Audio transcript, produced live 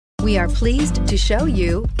We are pleased to show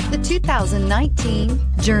you the 2019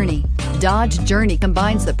 Journey. Dodge Journey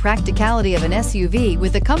combines the practicality of an SUV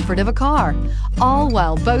with the comfort of a car, all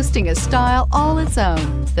while boasting a style all its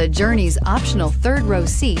own. The Journey's optional third-row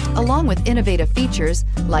seat, along with innovative features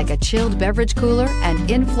like a chilled beverage cooler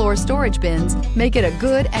and in-floor storage bins, make it a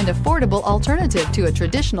good and affordable alternative to a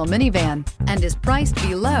traditional minivan and is priced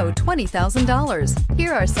below $20,000.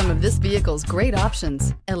 Here are some of this vehicle's great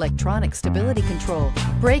options: electronic stability control,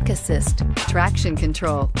 brake assist, traction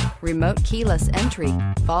control, remote keyless entry,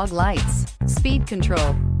 fog lights, speed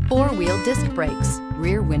control, four-wheel disc brakes,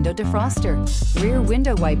 rear window defroster, rear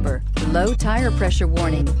window wiper, low tire pressure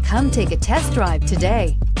warning. Come take a test drive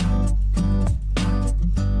today.